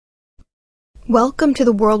Welcome to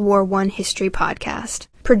the World War I History Podcast,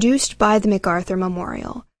 produced by the MacArthur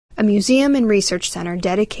Memorial, a museum and research center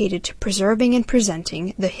dedicated to preserving and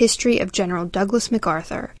presenting the history of General Douglas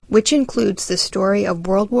MacArthur, which includes the story of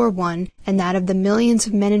World War I and that of the millions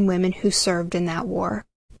of men and women who served in that war.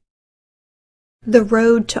 The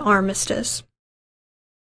Road to Armistice.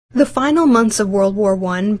 The final months of World War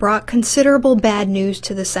I brought considerable bad news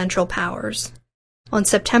to the Central Powers. On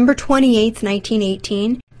September 28,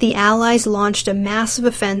 1918, the Allies launched a massive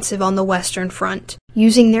offensive on the Western Front,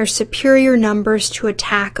 using their superior numbers to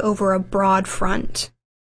attack over a broad front.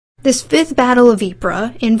 This Fifth Battle of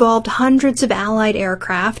Ypres involved hundreds of Allied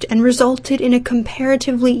aircraft and resulted in a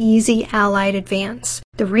comparatively easy Allied advance,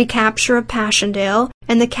 the recapture of Passchendaele,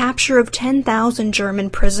 and the capture of 10,000 German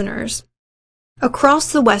prisoners.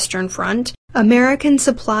 Across the Western Front, American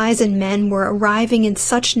supplies and men were arriving in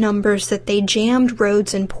such numbers that they jammed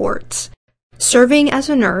roads and ports. Serving as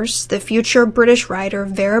a nurse, the future British writer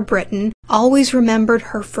Vera Brittain always remembered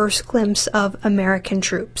her first glimpse of American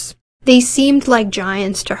troops. They seemed like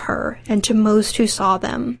giants to her and to most who saw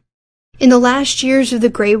them. In the last years of the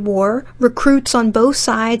Great War, recruits on both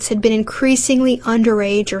sides had been increasingly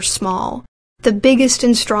underage or small, the biggest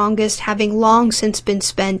and strongest having long since been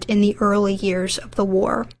spent in the early years of the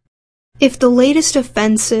war. If the latest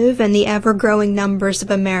offensive and the ever-growing numbers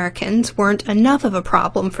of Americans weren't enough of a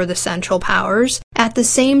problem for the Central Powers, at the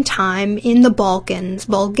same time, in the Balkans,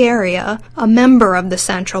 Bulgaria, a member of the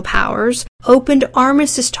Central Powers, opened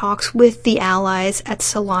armistice talks with the Allies at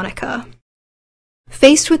Salonika.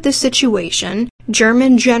 Faced with this situation,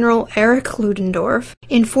 German General Erich Ludendorff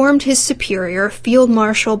informed his superior, Field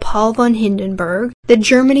Marshal Paul von Hindenburg, that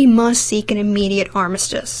Germany must seek an immediate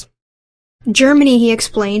armistice. Germany, he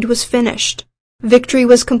explained, was finished. Victory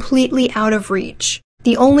was completely out of reach.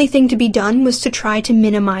 The only thing to be done was to try to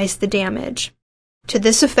minimize the damage. To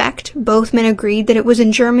this effect, both men agreed that it was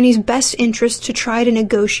in Germany's best interest to try to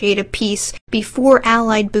negotiate a peace before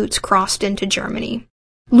Allied boots crossed into Germany.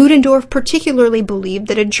 Ludendorff particularly believed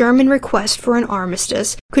that a German request for an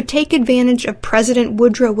armistice could take advantage of President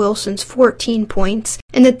Woodrow Wilson's 14 points,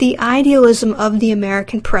 and that the idealism of the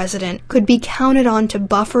American president could be counted on to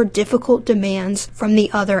buffer difficult demands from the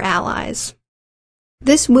other allies.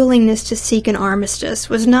 This willingness to seek an armistice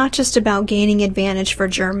was not just about gaining advantage for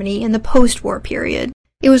Germany in the post-war period.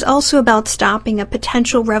 It was also about stopping a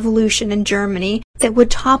potential revolution in Germany that would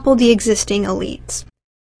topple the existing elites.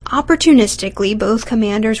 Opportunistically, both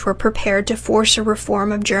commanders were prepared to force a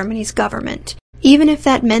reform of Germany's government, even if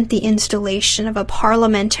that meant the installation of a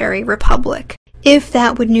parliamentary republic, if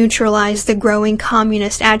that would neutralize the growing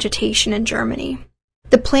communist agitation in Germany.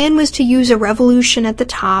 The plan was to use a revolution at the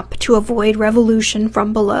top to avoid revolution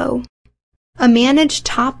from below. A managed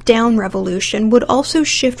top-down revolution would also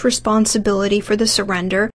shift responsibility for the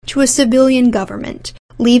surrender to a civilian government,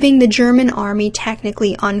 leaving the German army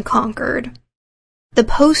technically unconquered. The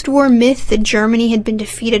post-war myth that Germany had been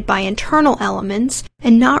defeated by internal elements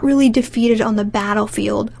and not really defeated on the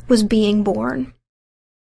battlefield was being born.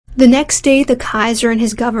 The next day, the Kaiser and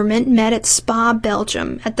his government met at Spa,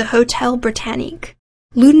 Belgium, at the Hotel Britannique.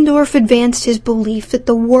 Ludendorff advanced his belief that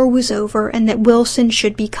the war was over and that Wilson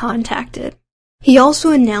should be contacted. He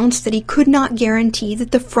also announced that he could not guarantee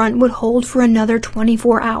that the front would hold for another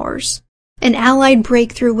 24 hours. An Allied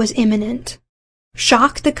breakthrough was imminent.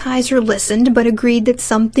 Shocked, the Kaiser listened, but agreed that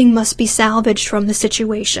something must be salvaged from the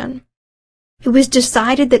situation. It was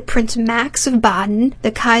decided that Prince Max of Baden,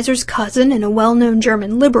 the Kaiser's cousin and a well-known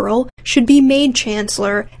German liberal, should be made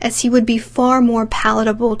chancellor, as he would be far more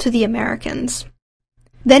palatable to the Americans.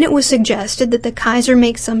 Then it was suggested that the Kaiser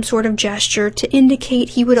make some sort of gesture to indicate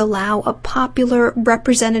he would allow a popular,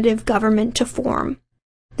 representative government to form.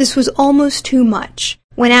 This was almost too much.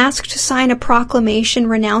 When asked to sign a proclamation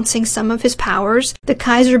renouncing some of his powers, the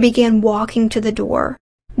Kaiser began walking to the door.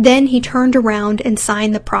 Then he turned around and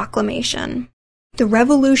signed the proclamation. The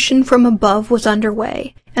revolution from above was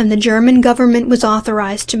underway, and the German government was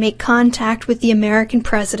authorized to make contact with the American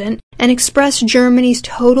president and express Germany's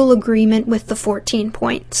total agreement with the 14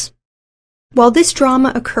 points. While this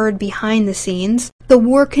drama occurred behind the scenes, the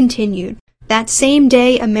war continued. That same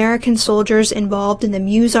day, American soldiers involved in the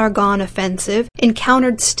Meuse-Argonne offensive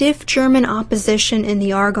encountered stiff German opposition in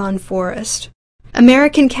the Argonne forest.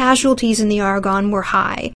 American casualties in the Argonne were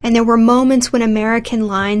high, and there were moments when American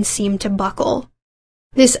lines seemed to buckle.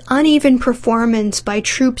 This uneven performance by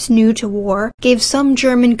troops new to war gave some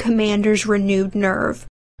German commanders renewed nerve.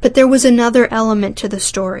 But there was another element to the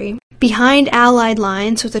story. Behind Allied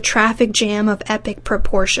lines was a traffic jam of epic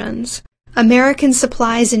proportions. American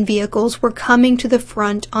supplies and vehicles were coming to the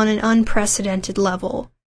front on an unprecedented level.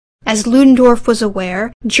 As Ludendorff was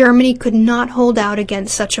aware, Germany could not hold out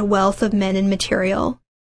against such a wealth of men and material.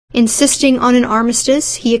 Insisting on an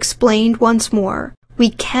armistice, he explained once more, "We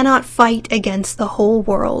cannot fight against the whole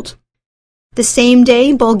world." The same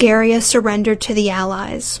day, Bulgaria surrendered to the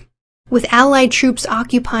Allies. With Allied troops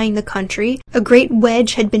occupying the country, a great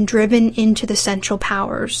wedge had been driven into the Central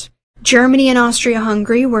Powers. Germany and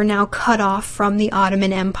Austria-Hungary were now cut off from the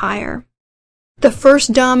Ottoman Empire. The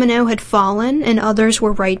first domino had fallen, and others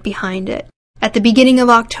were right behind it. At the beginning of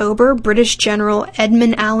October, British General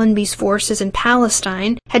Edmund Allenby's forces in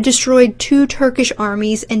Palestine had destroyed 2 Turkish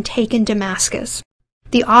armies and taken Damascus.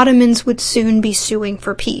 The Ottomans would soon be suing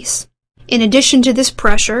for peace. In addition to this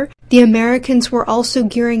pressure, the Americans were also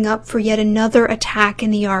gearing up for yet another attack in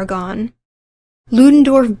the Argonne.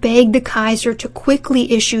 Ludendorff begged the Kaiser to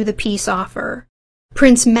quickly issue the peace offer.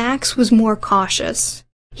 Prince Max was more cautious.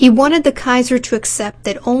 He wanted the Kaiser to accept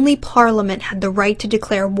that only Parliament had the right to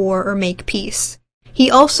declare war or make peace. He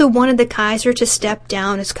also wanted the Kaiser to step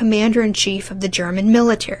down as commander-in-chief of the German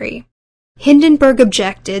military. Hindenburg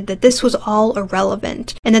objected that this was all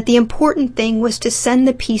irrelevant, and that the important thing was to send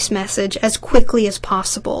the peace message as quickly as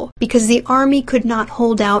possible, because the army could not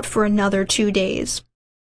hold out for another 2 days.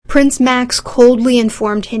 Prince Max coldly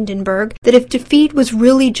informed Hindenburg that if defeat was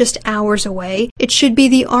really just hours away, it should be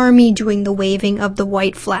the army doing the waving of the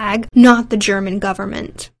white flag, not the German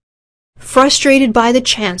government. Frustrated by the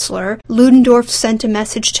Chancellor, Ludendorff sent a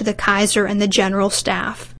message to the Kaiser and the General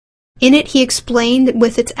Staff. In it he explained that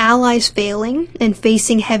with its allies failing and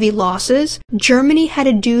facing heavy losses, Germany had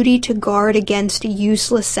a duty to guard against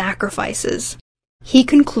useless sacrifices. He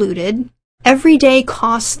concluded, "Every day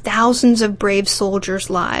costs thousands of brave soldiers'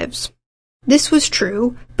 lives." This was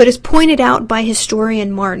true, but as pointed out by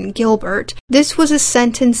historian Martin Gilbert, this was a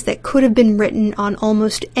sentence that could have been written on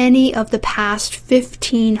almost any of the past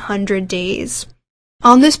 1,500 days.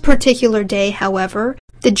 On this particular day, however,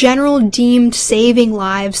 the general deemed saving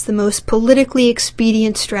lives the most politically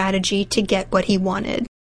expedient strategy to get what he wanted.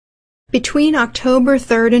 Between October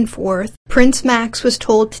 3rd and 4th, Prince Max was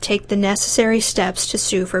told to take the necessary steps to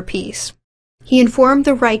sue for peace. He informed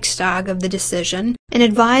the Reichstag of the decision and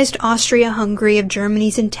advised Austria-Hungary of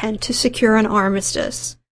Germany's intent to secure an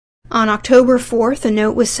armistice. On October 4th, a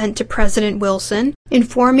note was sent to President Wilson,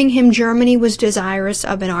 informing him Germany was desirous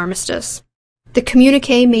of an armistice. The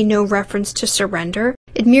communiqué made no reference to surrender.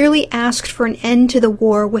 It merely asked for an end to the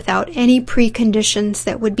war without any preconditions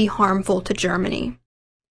that would be harmful to Germany.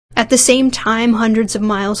 At the same time, hundreds of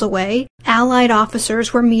miles away, Allied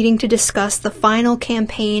officers were meeting to discuss the final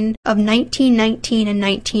campaign of 1919 and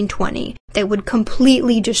 1920 that would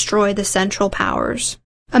completely destroy the Central Powers.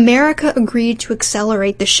 America agreed to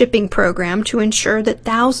accelerate the shipping program to ensure that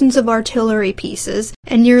thousands of artillery pieces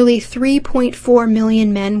and nearly 3.4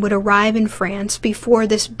 million men would arrive in France before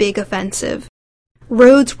this big offensive.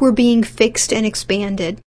 Roads were being fixed and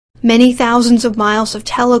expanded. Many thousands of miles of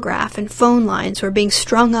telegraph and phone lines were being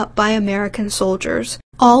strung up by American soldiers,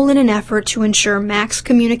 all in an effort to ensure max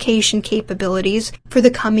communication capabilities for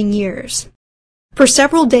the coming years. For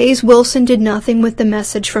several days, Wilson did nothing with the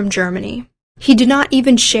message from Germany. He did not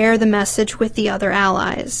even share the message with the other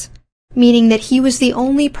allies, meaning that he was the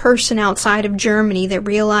only person outside of Germany that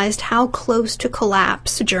realized how close to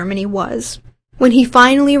collapse Germany was. When he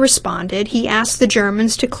finally responded, he asked the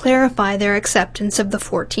Germans to clarify their acceptance of the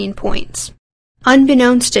 14 points.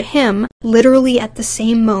 Unbeknownst to him, literally at the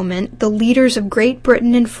same moment, the leaders of Great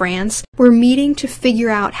Britain and France were meeting to figure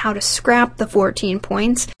out how to scrap the 14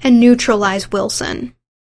 points and neutralize Wilson.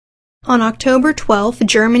 On October 12th,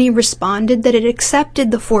 Germany responded that it accepted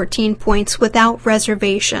the 14 points without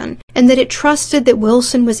reservation, and that it trusted that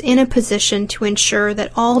Wilson was in a position to ensure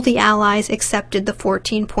that all the Allies accepted the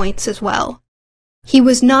 14 points as well. He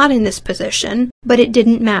was not in this position, but it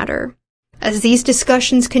didn't matter. As these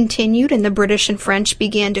discussions continued and the British and French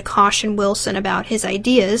began to caution Wilson about his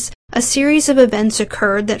ideas, a series of events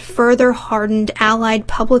occurred that further hardened Allied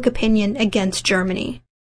public opinion against Germany.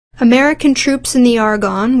 American troops in the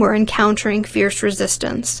Argonne were encountering fierce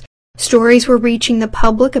resistance. Stories were reaching the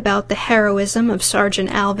public about the heroism of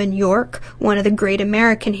Sergeant Alvin York, one of the great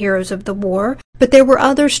American heroes of the war, but there were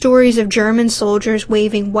other stories of German soldiers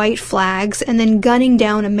waving white flags and then gunning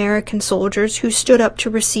down American soldiers who stood up to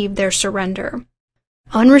receive their surrender.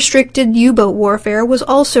 Unrestricted U-boat warfare was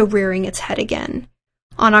also rearing its head again.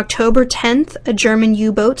 On October 10th, a German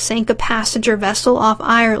U-boat sank a passenger vessel off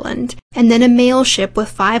Ireland, and then a mail ship with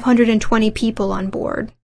 520 people on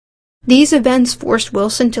board. These events forced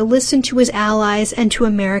Wilson to listen to his allies and to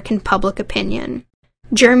American public opinion.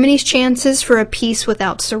 Germany's chances for a peace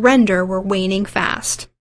without surrender were waning fast.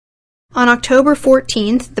 On October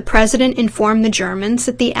 14th, the president informed the Germans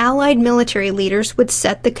that the Allied military leaders would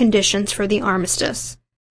set the conditions for the armistice.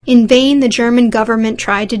 In vain, the German government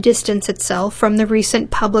tried to distance itself from the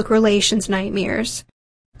recent public relations nightmares.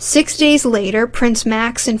 6 days later, Prince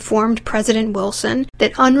Max informed President Wilson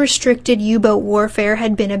that unrestricted U-boat warfare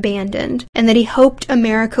had been abandoned, and that he hoped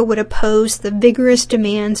America would oppose the vigorous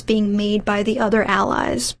demands being made by the other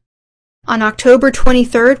allies. On October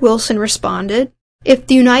 23rd, Wilson responded, "If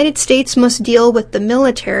the United States must deal with the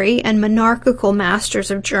military and monarchical masters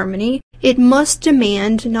of Germany, it must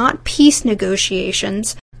demand not peace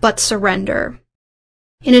negotiations, but surrender."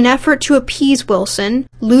 In an effort to appease Wilson,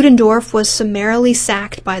 Ludendorff was summarily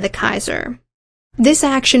sacked by the Kaiser. This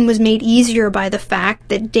action was made easier by the fact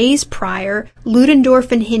that days prior,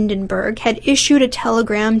 Ludendorff and Hindenburg had issued a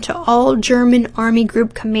telegram to all German Army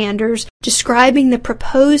Group commanders describing the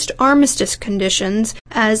proposed armistice conditions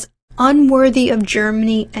as unworthy of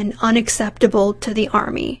Germany and unacceptable to the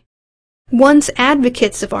army. Once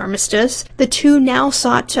advocates of armistice, the two now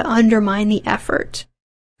sought to undermine the effort.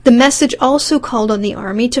 The message also called on the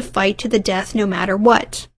army to fight to the death no matter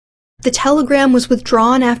what. The telegram was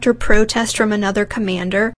withdrawn after protest from another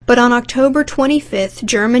commander, but on October 25th,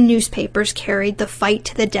 German newspapers carried the fight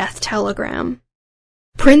to the death telegram.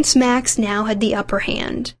 Prince Max now had the upper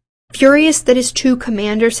hand. Furious that his two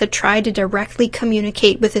commanders had tried to directly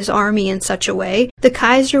communicate with his army in such a way, the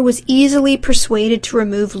Kaiser was easily persuaded to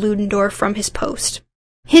remove Ludendorff from his post.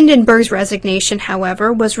 Hindenburg's resignation,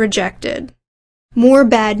 however, was rejected. More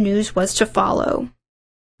bad news was to follow.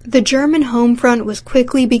 The German home front was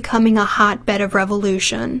quickly becoming a hotbed of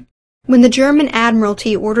revolution. When the German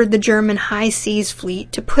Admiralty ordered the German High Seas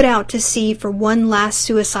Fleet to put out to sea for one last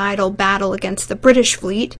suicidal battle against the British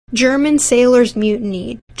fleet, German sailors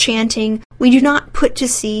mutinied, chanting, "We do not put to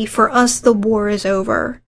sea, for us the war is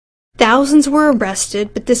over." Thousands were arrested,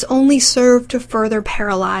 but this only served to further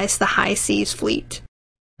paralyze the High Seas Fleet.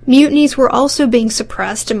 Mutinies were also being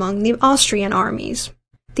suppressed among the Austrian armies.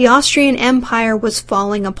 The Austrian Empire was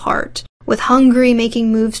falling apart, with Hungary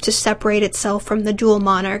making moves to separate itself from the dual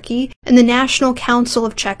monarchy, and the National Council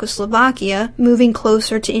of Czechoslovakia moving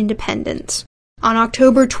closer to independence. On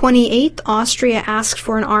October 28th, Austria asked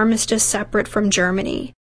for an armistice separate from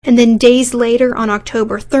Germany. And then days later, on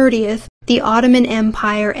October 30th, the Ottoman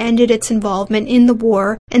Empire ended its involvement in the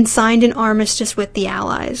war and signed an armistice with the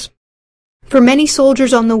Allies. For many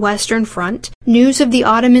soldiers on the Western Front, news of the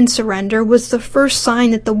Ottoman surrender was the first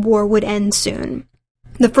sign that the war would end soon.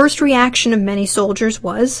 The first reaction of many soldiers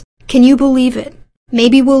was, "Can you believe it?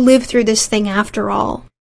 Maybe we'll live through this thing after all."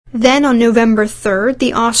 Then on November 3rd,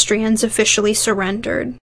 the Austrians officially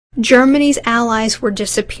surrendered. Germany's allies were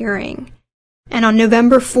disappearing. And on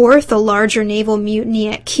November 4th, a larger naval mutiny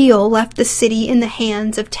at Kiel left the city in the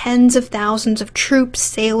hands of tens of thousands of troops,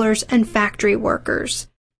 sailors, and factory workers.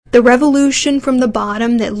 The revolution from the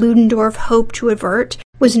bottom that Ludendorff hoped to avert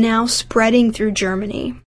was now spreading through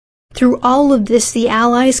Germany. Through all of this, the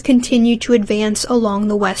Allies continued to advance along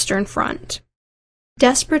the Western Front.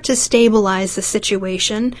 Desperate to stabilize the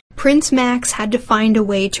situation, Prince Max had to find a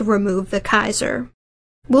way to remove the Kaiser.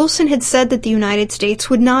 Wilson had said that the United States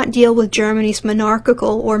would not deal with Germany's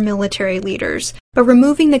monarchical or military leaders, but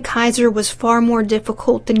removing the Kaiser was far more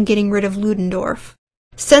difficult than getting rid of Ludendorff.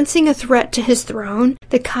 Sensing a threat to his throne,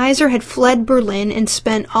 the Kaiser had fled Berlin and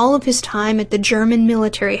spent all of his time at the German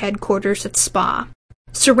military headquarters at Spa.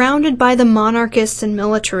 Surrounded by the monarchists and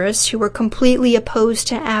militarists who were completely opposed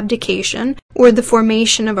to abdication or the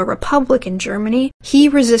formation of a republic in Germany, he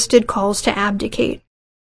resisted calls to abdicate.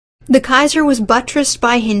 The Kaiser was buttressed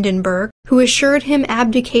by Hindenburg, who assured him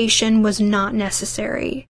abdication was not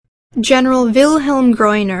necessary. General Wilhelm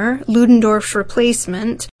Greuner, Ludendorff's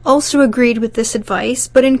replacement, also agreed with this advice,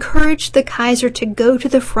 but encouraged the Kaiser to go to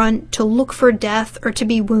the front to look for death or to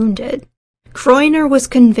be wounded. Greuner was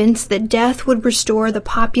convinced that death would restore the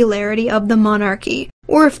popularity of the monarchy,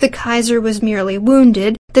 or if the Kaiser was merely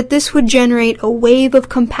wounded, that this would generate a wave of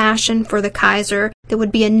compassion for the Kaiser that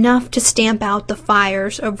would be enough to stamp out the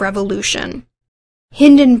fires of revolution.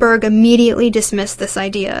 Hindenburg immediately dismissed this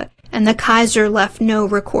idea, and the Kaiser left no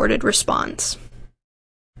recorded response.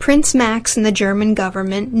 Prince Max and the German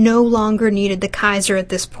government no longer needed the Kaiser at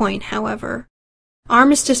this point, however.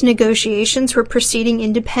 Armistice negotiations were proceeding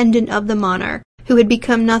independent of the monarch, who had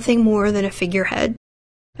become nothing more than a figurehead.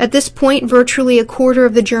 At this point, virtually a quarter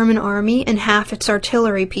of the German army and half its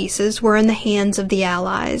artillery pieces were in the hands of the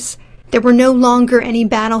Allies. There were no longer any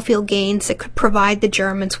battlefield gains that could provide the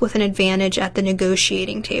Germans with an advantage at the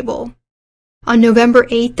negotiating table. On November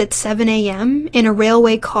 8th at 7 a.m., in a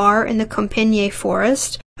railway car in the Compiègne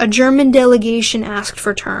forest, a German delegation asked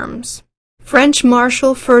for terms. French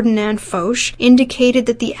Marshal Ferdinand Foch indicated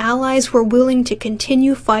that the Allies were willing to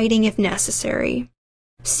continue fighting if necessary.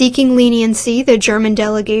 Seeking leniency, the German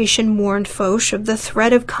delegation warned Foch of the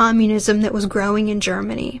threat of communism that was growing in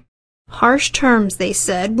Germany. Harsh terms, they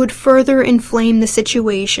said, would further inflame the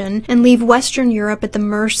situation and leave Western Europe at the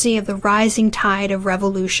mercy of the rising tide of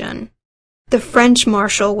revolution. The French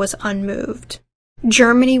Marshal was unmoved.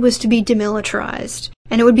 Germany was to be demilitarized,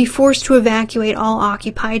 and it would be forced to evacuate all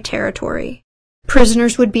occupied territory.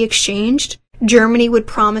 Prisoners would be exchanged, Germany would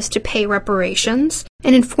promise to pay reparations,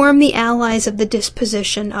 and inform the Allies of the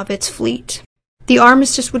disposition of its fleet. The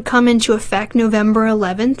armistice would come into effect November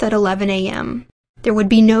 11th at 11 a.m. There would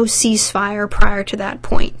be no ceasefire prior to that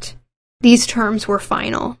point. These terms were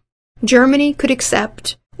final. Germany could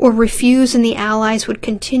accept or refuse, and the Allies would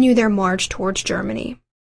continue their march towards Germany.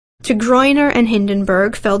 To Groener and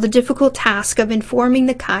Hindenburg fell the difficult task of informing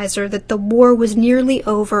the Kaiser that the war was nearly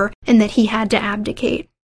over and that he had to abdicate.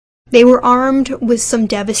 They were armed with some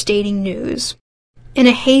devastating news. In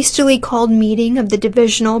a hastily called meeting of the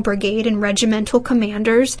divisional, brigade, and regimental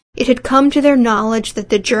commanders, it had come to their knowledge that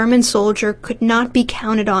the German soldier could not be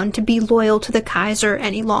counted on to be loyal to the Kaiser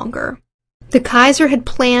any longer. The Kaiser had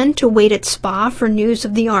planned to wait at Spa for news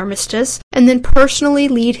of the armistice and then personally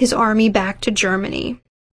lead his army back to Germany.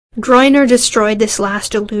 Groener destroyed this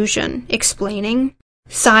last illusion, explaining,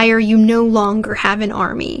 "Sire, you no longer have an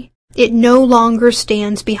army. It no longer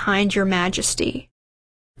stands behind your majesty."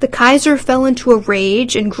 The Kaiser fell into a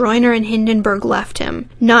rage, and Groener and Hindenburg left him,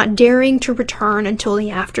 not daring to return until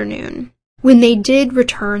the afternoon. When they did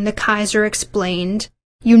return, the Kaiser explained,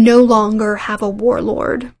 "You no longer have a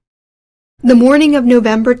warlord." The morning of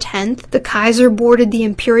November 10th, the Kaiser boarded the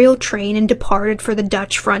imperial train and departed for the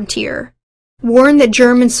Dutch frontier. Warned that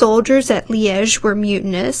German soldiers at Liège were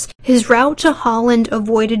mutinous, his route to Holland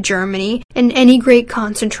avoided Germany and any great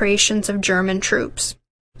concentrations of German troops.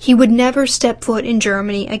 He would never step foot in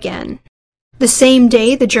Germany again. The same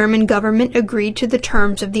day, the German government agreed to the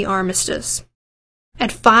terms of the armistice.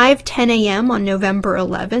 At 5:10 a.m. on November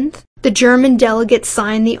 11th, the German delegates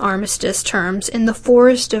signed the armistice terms in the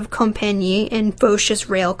forest of Compiègne in Foch's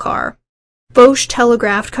railcar. Foch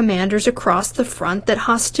telegraphed commanders across the front that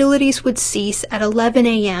hostilities would cease at 11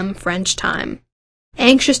 a.m. French time.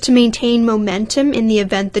 Anxious to maintain momentum in the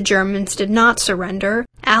event the Germans did not surrender,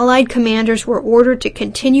 Allied commanders were ordered to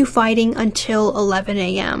continue fighting until 11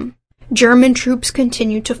 a.m. German troops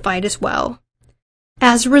continued to fight as well.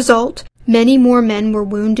 As a result, many more men were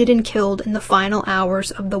wounded and killed in the final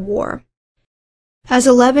hours of the war. As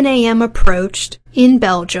 11 a.m. approached, in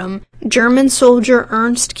Belgium, German soldier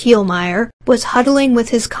Ernst Kielmeyer was huddling with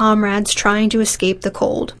his comrades trying to escape the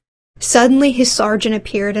cold. Suddenly his sergeant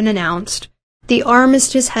appeared and announced, "The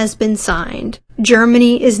armistice has been signed.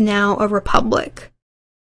 Germany is now a republic."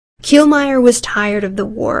 Kielmeyer was tired of the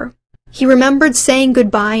war. He remembered saying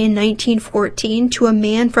goodbye in 1914 to a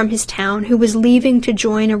man from his town who was leaving to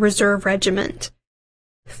join a reserve regiment.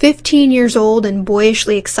 15 years old and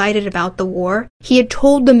boyishly excited about the war, he had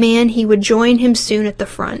told the man he would join him soon at the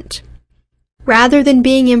front. Rather than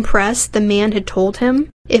being impressed, the man had told him,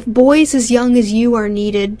 "If boys as young as you are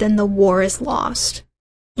needed, then the war is lost."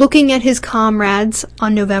 Looking at his comrades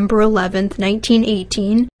on November 11,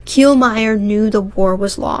 1918, Kielmeyer knew the war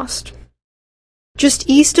was lost. Just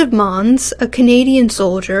east of Mons, a Canadian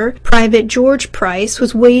soldier, Private George Price,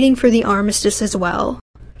 was waiting for the armistice as well.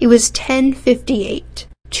 It was 10:58,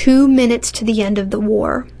 2 minutes to the end of the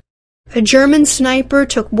war. A German sniper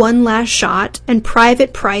took one last shot, and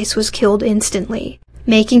Private Price was killed instantly,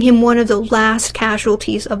 making him one of the last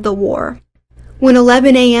casualties of the war. When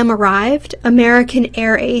 11 a.m. arrived, American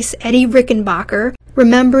air ace Eddie Rickenbacker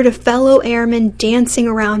remembered a fellow airman dancing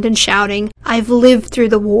around and shouting, "I've lived through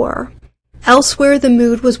the war." Elsewhere, the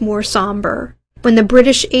mood was more somber. When the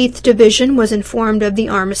British 8th Division was informed of the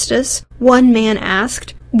armistice, one man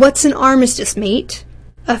asked, "What's an armistice, mate?"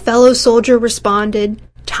 A fellow soldier responded,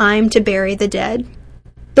 "Time to bury the dead."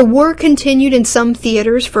 The war continued in some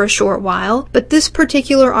theaters for a short while, but this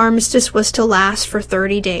particular armistice was to last for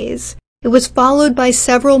 30 days. It was followed by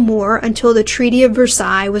several more until the Treaty of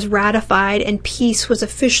Versailles was ratified and peace was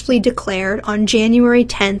officially declared on January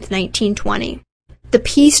 10, 1920. The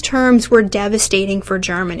peace terms were devastating for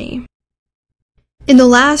Germany. In the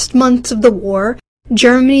last months of the war,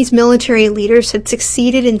 Germany's military leaders had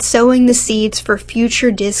succeeded in sowing the seeds for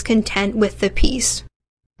future discontent with the peace.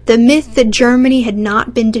 The myth that Germany had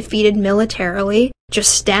not been defeated militarily,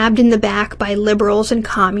 just stabbed in the back by liberals and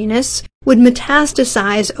communists, would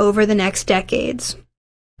metastasize over the next decades.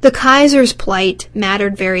 The Kaiser's plight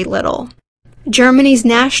mattered very little. Germany's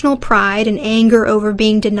national pride and anger over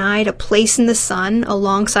being denied a place in the sun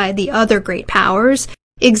alongside the other great powers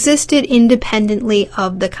existed independently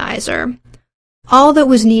of the Kaiser. All that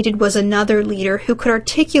was needed was another leader who could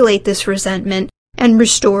articulate this resentment and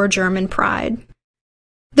restore German pride.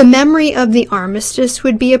 The memory of the armistice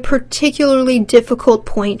would be a particularly difficult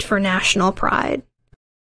point for national pride.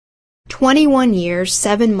 21 years,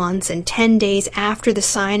 7 months, and 10 days after the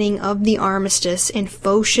signing of the armistice in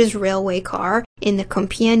Foch's railway car in the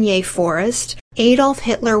Compiègne forest, Adolf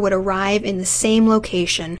Hitler would arrive in the same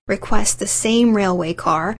location, request the same railway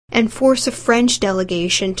car, and force a French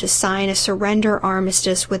delegation to sign a surrender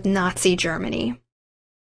armistice with Nazi Germany.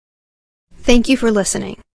 Thank you for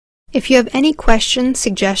listening. If you have any questions,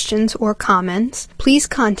 suggestions, or comments, please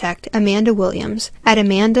contact Amanda Williams at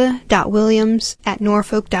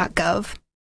amanda.williams@norfolk.gov.